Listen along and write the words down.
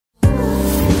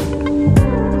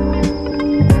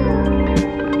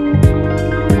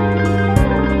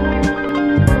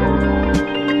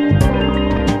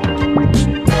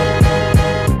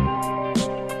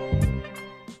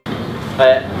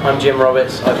Jim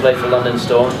Roberts, I play for London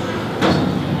Storm.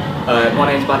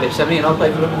 My name's Mandip Sehmi and I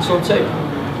play for London Storm too.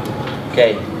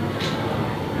 Okay.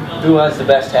 Who has the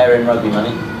best hair in rugby,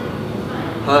 money?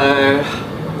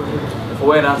 If I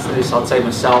were to answer this, I'd say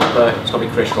myself, but it's got to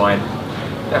be Chris Ryan.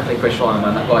 Definitely Chris Ryan,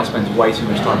 man. That guy spends way too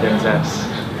much time doing his hair.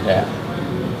 Yeah.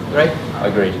 Right?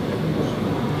 Agreed.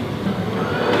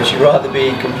 Would you rather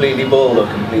be completely bald or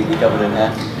completely covered in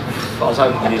hair? I was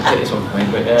hoping you didn't hit this one for me,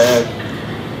 but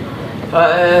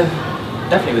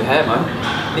definitely with hair, man.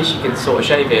 At least you can sort of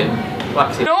shave it and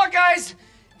wax it. You know what, guys?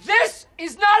 This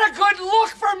is not a good look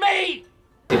for me!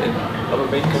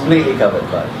 Completely covered,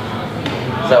 like.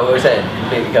 Is that what we're saying?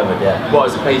 Completely covered, yeah. What,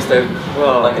 as opposed to,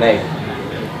 well, like an egg.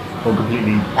 Or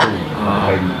completely bald.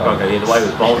 Can't go the other way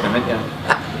with balding, haven't you?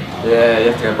 Yeah, you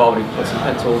have to go balding, put some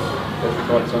pencil,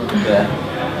 lights on. Yeah.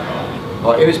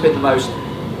 Like, who's been the most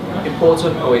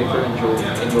important or influential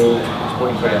in your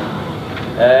sporting career?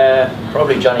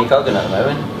 Probably Johnny Coggan at the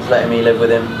moment. He's letting me live with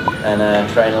him and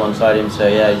train alongside him, so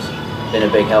yeah, he's been a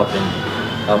big help in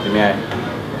helping me out.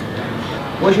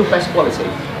 What's your best quality?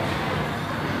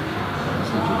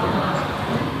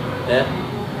 Yeah?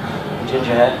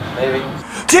 Ginger hair, maybe?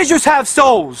 Gingers have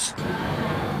souls! I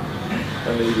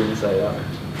knew you were going to say that.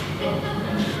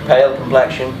 Pale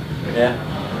complexion, yeah,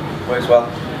 works well.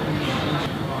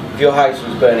 If your house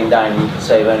was burning down and you could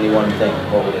save only one thing,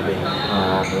 what would it be?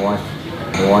 My wife.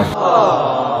 My wife.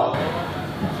 Oh.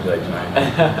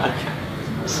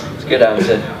 It's a good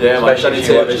answer. Yeah, my especially if Johnny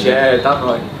you watch Tubers, it. yeah, damn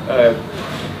right.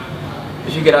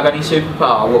 If you could have any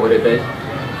superpower, what would it be?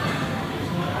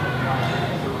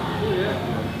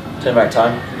 Turn back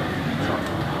time.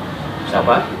 It's not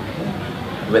bad.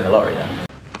 You win the lottery then.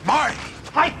 Mark,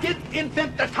 I did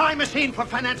invent the time machine for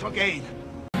financial gain.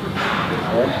 Go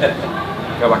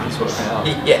back and sort of out.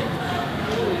 Yeah.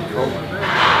 Cool.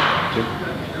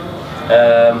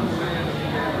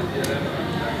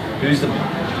 Who's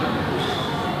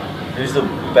the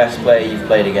best player you've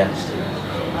played against?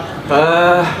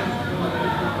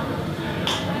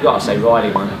 You gotta say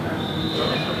Riley, man.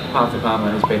 Pound for pound,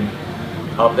 man, has been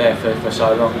up there for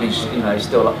so long, and he's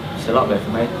still up there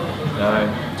for me.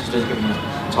 Just doesn't give him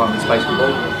time and space for the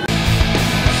ball.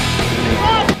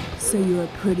 So you're a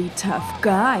pretty tough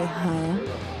guy, huh?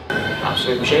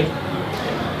 Absolute machine.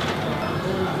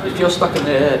 If you're stuck in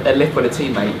a lift with a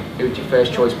teammate, who would your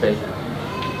first choice be?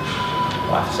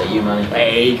 I'll have to say you, Manny.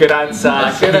 Hey, good answer.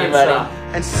 Good answer.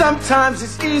 And sometimes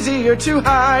it's easier to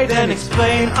hide than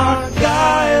explain our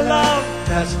dialogue.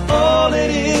 That's all it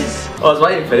is. I was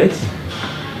waiting for this.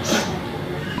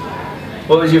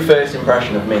 What was your first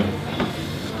impression of me? A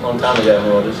long time ago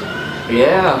in orders.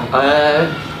 Yeah.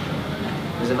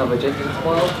 There's another gender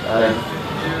tomorrow.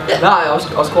 No, I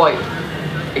was quite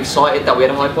excited that we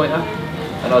had a high pointer,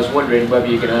 and I was wondering whether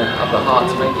you're gonna have the heart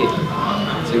to make it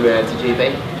to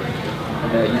GB.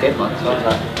 And you did, man. So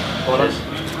honest.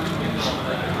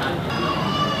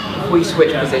 If we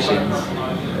switch positions,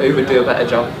 who would do a better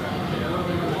job?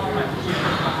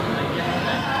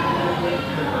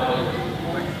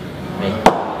 Me.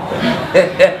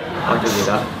 I'll give you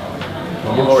that.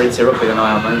 You're more into rugby than I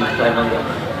am, man. You play longer.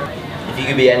 If you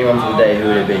could be anyone for the day, who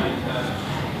would it be?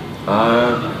 I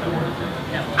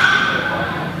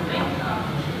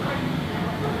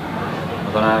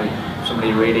don't know.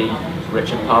 Somebody really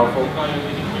rich and powerful.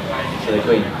 So the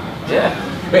Queen. Yeah,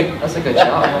 Queen. That's a good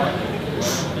shout.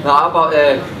 Now, how about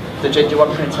the ginger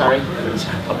one, Prince Harry?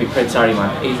 I'll be Prince Harry, man.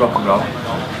 He's rock and roll.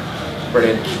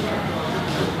 Brilliant.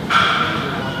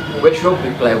 Which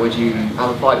rugby player would you have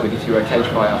a fight with if you were a cage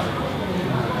fighter?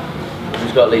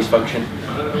 Who's got least function?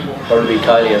 Probably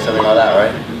Kylie or something like that,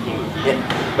 right? Yeah.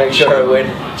 Make sure I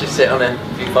win. Just sit on it.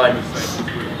 Be fine.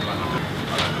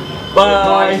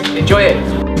 Bye. Enjoy it.